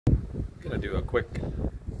going to do a quick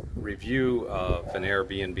review of an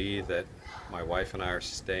Airbnb that my wife and I are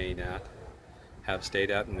have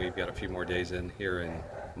stayed at, and we've got a few more days in here in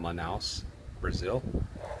Manaus, Brazil.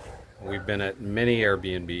 We've been at many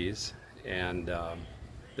Airbnbs, and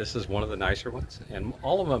this is one of the nicer ones, and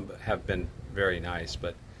all of them have been very nice,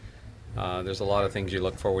 but there's a lot of things you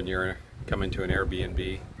look for when you're coming to an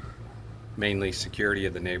Airbnb, mainly security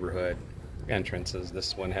of the neighborhood, entrances.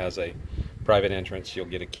 This one has a private entrance. You'll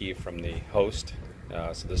get a key from the host.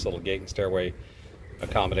 So this little gate and stairway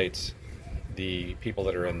accommodates the people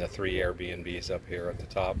that are in the 3 Airbnbs up here at the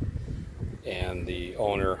top, and the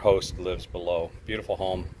owner host lives below. Beautiful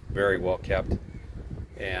home, very well kept,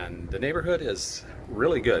 and the neighborhood is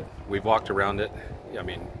really good. We've walked around it. I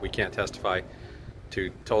mean, we can't testify to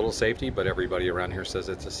total safety, but everybody around here says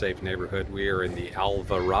it's a safe neighborhood. We are in the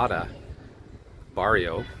Alvarada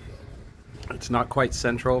barrio. It's not quite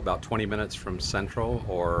Centro, about 20 minutes from Centro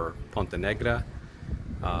or Ponta Negra,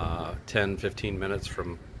 10-15 minutes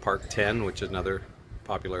from Park 10, which is another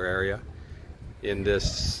popular area. In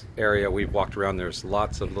this area we've walked around, there's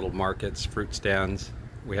lots of little markets, fruit stands.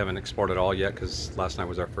 We haven't explored it all yet because last night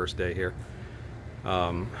was our first day here.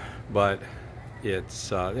 But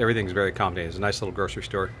it's everything's very accommodating. It's a nice little grocery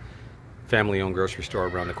store, family-owned grocery store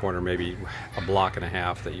around the corner, maybe a block and a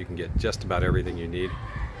half, that you can get just about everything you need.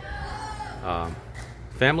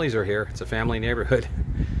 Families are here. It's a family neighborhood.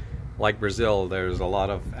 Like Brazil, there's a lot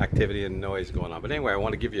of activity and noise going on. But anyway, I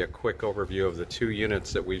want to give you a quick overview of the 2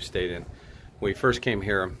 units that we've stayed in. When we first came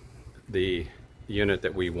here, the unit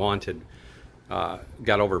that we wanted got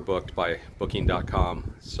overbooked by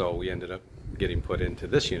booking.com, so we ended up getting put into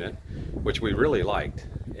this unit, which we really liked.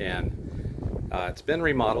 And it's been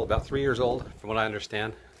remodeled, about 3 years old from what I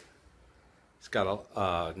understand. It's got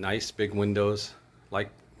a nice big windows. Like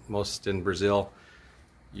most in Brazil,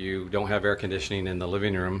 you don't have air conditioning in the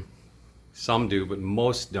living room. Some do, but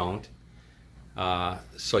most don't.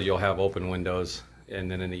 So you'll have open windows, and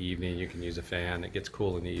then in the evening you can use a fan. It gets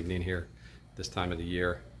cool in the evening here this time of the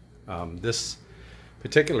year. This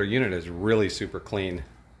particular unit is really super clean,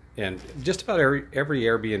 and just about every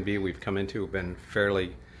Airbnb we've come into have been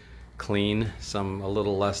fairly clean, some a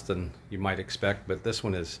little less than you might expect, but this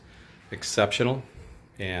one is exceptional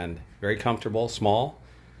and very comfortable. Small,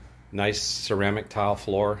 nice ceramic tile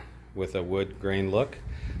floor with a wood grain look.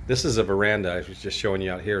 This is a veranda. I was just showing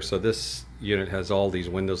you out here. So this unit has all these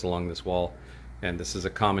windows along this wall, and this is a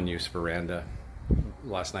common use veranda.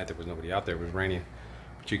 Last night there was nobody out there. It was raining,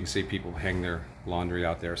 but you can see people hang their laundry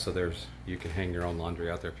out there. So you can hang your own laundry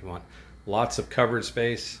out there if you want. Lots of covered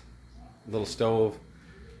space, little stove,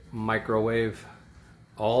 microwave,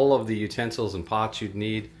 all of the utensils and pots you'd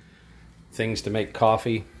need, things to make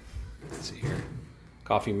coffee. Let's see here.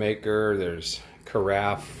 Coffee maker, there's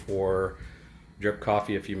carafe for drip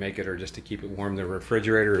coffee if you make it, or just to keep it warm. The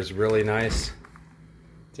refrigerator is really nice.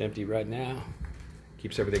 It's empty right now.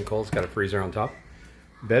 Keeps everything cold. It's got a freezer on top.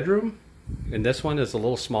 Bedroom, and this one is a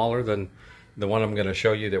little smaller than the one I'm going to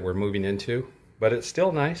show you that we're moving into, but it's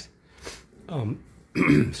still nice.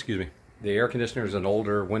 Excuse me. The air conditioner is an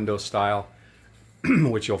older window style,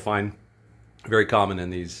 which you'll find very common in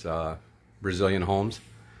these Brazilian homes.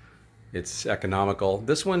 It's economical.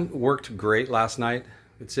 This one worked great last night.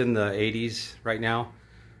 It's in the 80s right now,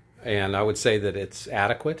 and I would say that it's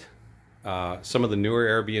adequate. Some of the newer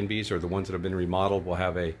Airbnbs, or the ones that have been remodeled, will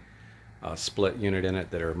have a split unit in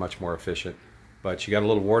it that are much more efficient. But you got a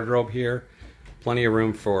little wardrobe here, plenty of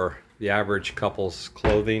room for the average couple's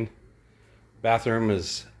clothing. Bathroom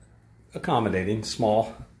is accommodating,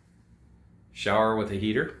 small. Shower with a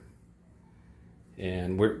heater.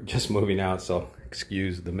 And we're just moving out, so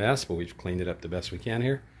excuse the mess, but we've cleaned it up the best we can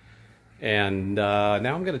here. And now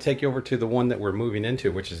I'm going to take you over to the one that we're moving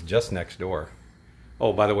into, which is just next door.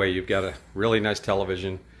 Oh, by the way, you've got a really nice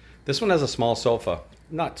television. This one has a small sofa,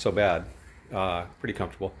 not so bad, pretty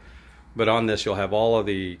comfortable. But on this you'll have all of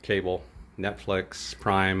the cable, Netflix,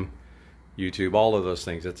 Prime, YouTube, all of those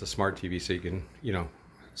things. It's a smart TV, so you can,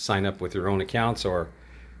 sign up with your own accounts or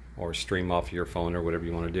stream off your phone or whatever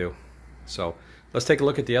you want to do. So let's take a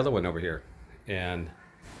look at the other one over here, and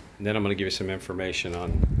then I'm going to give you some information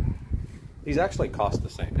on. These actually cost the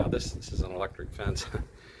same. Now this is an electric fence.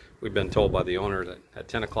 We've been told by the owner that at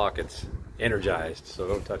 10 o'clock it's energized, so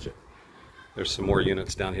don't touch it. There's some more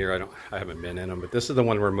units down here. I haven't been in them, but this is the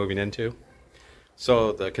one we're moving into.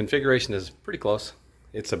 So the configuration is pretty close.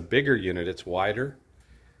 It's a bigger unit. It's wider,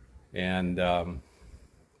 and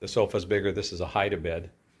the sofa's bigger. This is a hide-a-bed.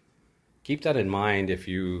 Keep that in mind if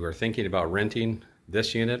you are thinking about renting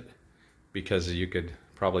this unit, because you could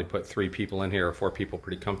probably put 3 people in here or 4 people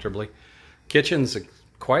pretty comfortably. Kitchen's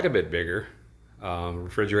quite a bit bigger.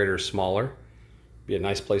 Refrigerator is smaller. Be a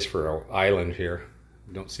nice place for an island here.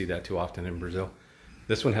 You don't see that too often in Brazil.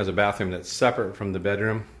 This one has a bathroom that's separate from the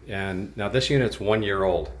bedroom. And now this unit's 1 year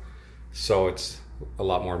old, so it's a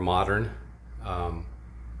lot more modern.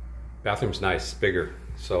 Bathroom's nice, bigger,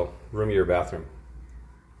 so roomier bathroom.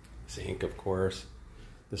 Sink, of course.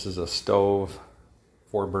 This is a stove,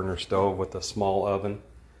 4-burner stove with a small oven.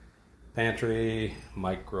 Pantry,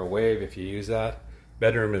 microwave if you use that.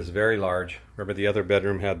 Bedroom is very large. Remember the other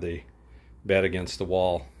bedroom had the bed against the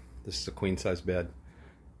wall. This is a queen size bed.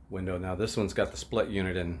 Window. Now this one's got the split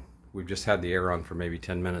unit, and we've just had the air on for maybe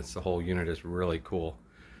 10 minutes. The whole unit is really cool.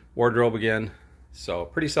 Wardrobe again, so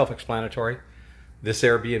pretty self-explanatory. This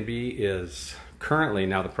Airbnb is currently,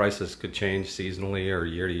 now the prices could change seasonally or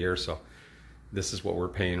year to year, so this is what we're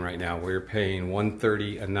paying right now. We're paying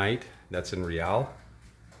 $130 a night. That's in Real.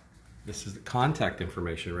 This is the contact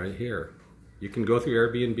information right here. You can go through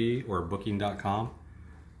Airbnb or booking.com.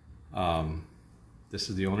 This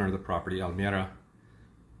is the owner of the property, Almira,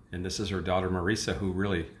 and this is her daughter Marisa, who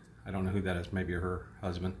really, I don't know who that is, maybe her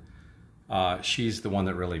husband. She's the one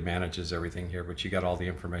that really manages everything here, but you got all the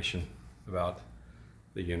information about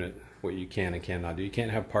the unit, what you can and cannot do. You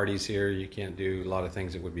can't have parties here, you can't do a lot of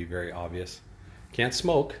things that would be very obvious. Can't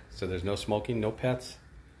smoke, so there's no smoking, no pets.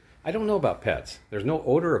 I don't know about pets. There's no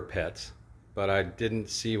odor of pets, but I didn't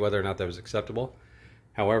see whether or not that was acceptable.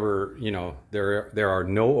 However, you know, there are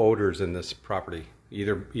no odors in this property,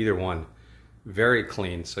 either one. Very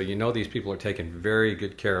clean, so you know these people are taking very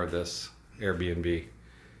good care of this Airbnb.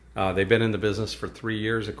 They've been in the business for 3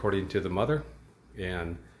 years, according to the mother,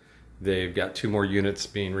 and they've got 2 more units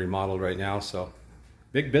being remodeled right now. So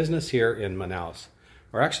big business here in Manaus,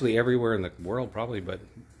 or actually everywhere in the world probably, but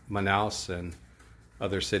Manaus and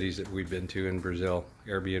other cities that we've been to in Brazil,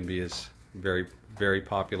 Airbnb is very, very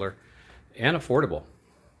popular and affordable.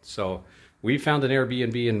 So we found an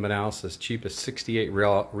Airbnb in Manaus as cheap as 68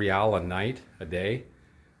 real a night, a day.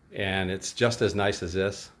 And it's just as nice as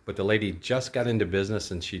this. But the lady just got into business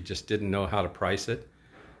and she just didn't know how to price it.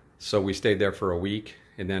 So we stayed there for a week.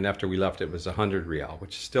 And then after we left, it was 100 real,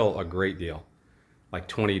 which is still a great deal. Like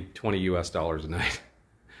 20 US dollars a night.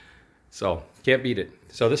 So can't beat it.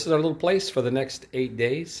 So this is our little place for the next 8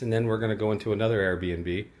 days, and then we're going to go into another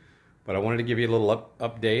Airbnb. But I wanted to give you a little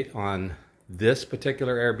update on this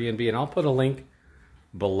particular Airbnb, and I'll put a link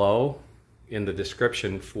below in the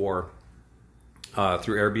description for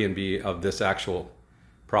through Airbnb of this actual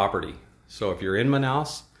property. So if you're in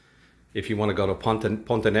Manaus, if you want to go to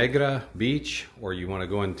Ponta Negra Beach, or you want to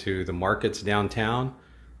go into the markets downtown,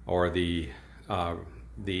 or the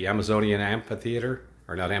Amazonian Amphitheater,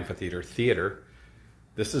 or not amphitheater, theater.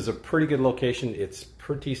 This is a pretty good location. It's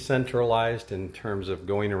pretty centralized in terms of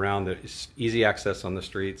going around. There's easy access on the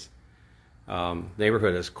streets.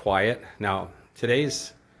 Neighborhood is quiet. Now,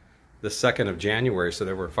 today's the 2nd of January, so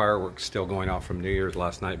there were fireworks still going off from New Year's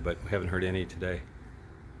last night, but we haven't heard any today.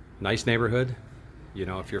 Nice neighborhood. You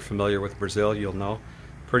know, if you're familiar with Brazil, you'll know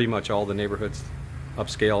pretty much all the neighborhoods,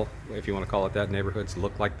 upscale, if you want to call it that, neighborhoods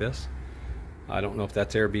look like this. I don't know if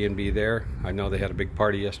that's Airbnb there. I know they had a big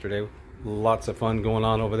party yesterday. Lots of fun going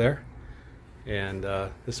on over there. And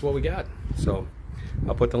this is what we got. So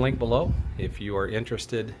I'll put the link below. If you are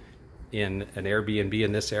interested in an Airbnb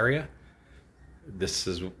in this area, this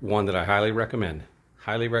is one that I highly recommend.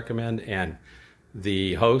 Highly recommend. And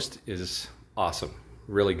the host is awesome.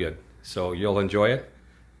 Really good. So you'll enjoy it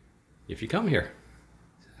if you come here.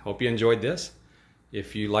 Hope you enjoyed this.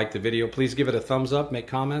 If you liked the video, please give it a thumbs up, make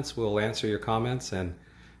comments. We'll answer your comments, and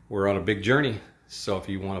we're on a big journey. So if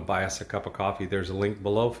you want to buy us a cup of coffee, there's a link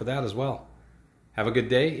below for that as well. Have a good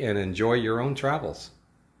day and enjoy your own travels.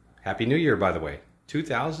 Happy New Year, by the way,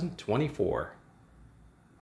 2024.